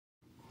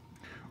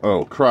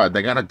Oh, crud,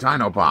 they got a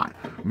Dinobot.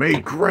 Me,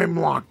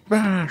 Grimlock,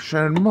 bash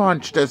and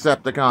munch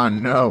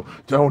Decepticon. No,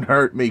 don't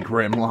hurt me,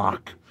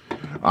 Grimlock.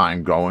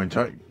 I'm going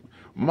to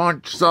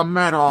munch some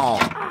metal.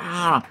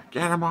 Ah,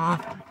 get him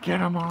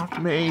off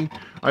me.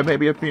 I may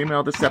be a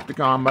female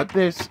Decepticon, but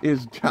this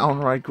is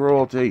downright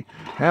cruelty.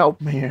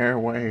 Help me,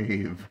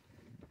 Airwave.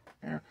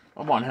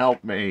 Come on,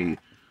 help me.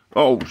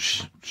 Oh,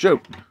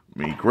 shoot.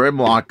 Me,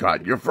 Grimlock,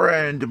 got your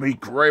friend. Me,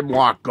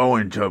 Grimlock,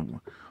 going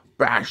to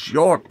bash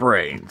your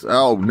brains.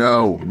 Oh,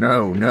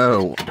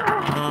 no.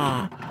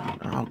 Ah,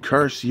 I'll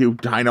curse you,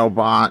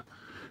 Dinobot.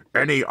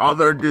 Any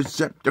other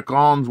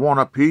Decepticons want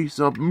a piece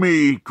of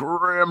me,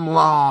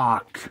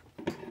 Grimlock?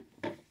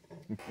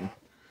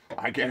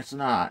 I guess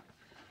not.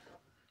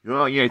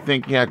 Well, you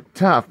think you're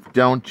tough,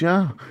 don't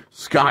you?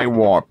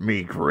 Skywarp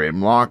me,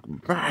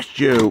 Grimlock. Bash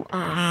you.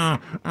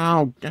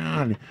 Oh,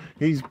 God.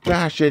 He's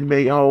bashing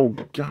me. Oh,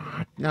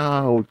 God,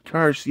 no.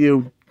 Curse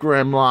you,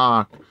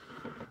 Grimlock.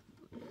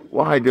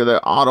 Why do the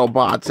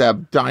Autobots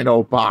have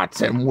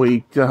Dinobots and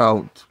we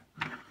don't?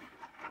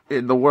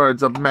 In the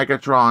words of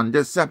Megatron,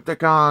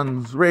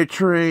 Decepticons,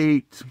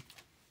 retreat!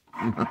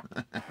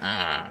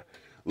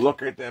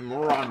 Look at them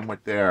run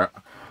with their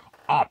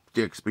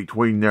optics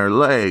between their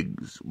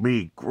legs.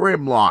 Me,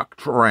 Grimlock,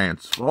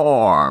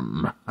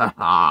 transform!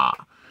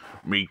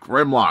 Me,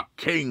 Grimlock,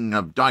 king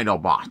of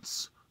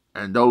Dinobots.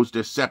 And those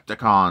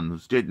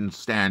Decepticons didn't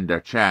stand a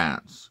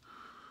chance.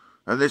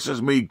 And this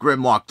is me,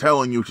 Grimlock,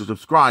 telling you to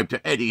subscribe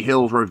to Eddie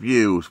Hill's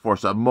Reviews for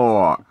some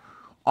more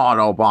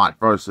Autobot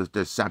versus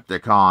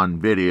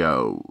Decepticon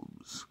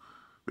videos.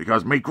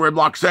 Because me,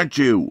 Grimlock, sent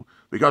you.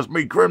 Because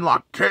me,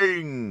 Grimlock,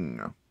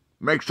 king.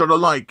 Make sure to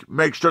like,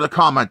 make sure to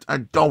comment,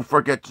 and don't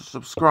forget to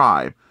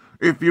subscribe.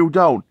 If you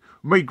don't,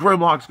 me,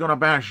 Grimlock's gonna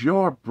bash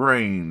your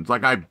brains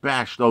like I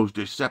bashed those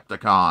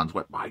Decepticons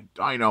with my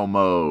Dino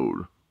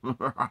mode.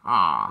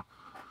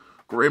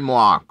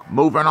 Grimlock,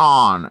 moving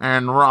on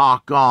and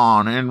rock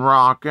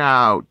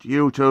out,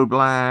 YouTube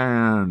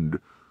land.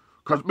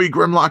 'Cause me,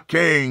 Grimlock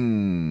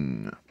King.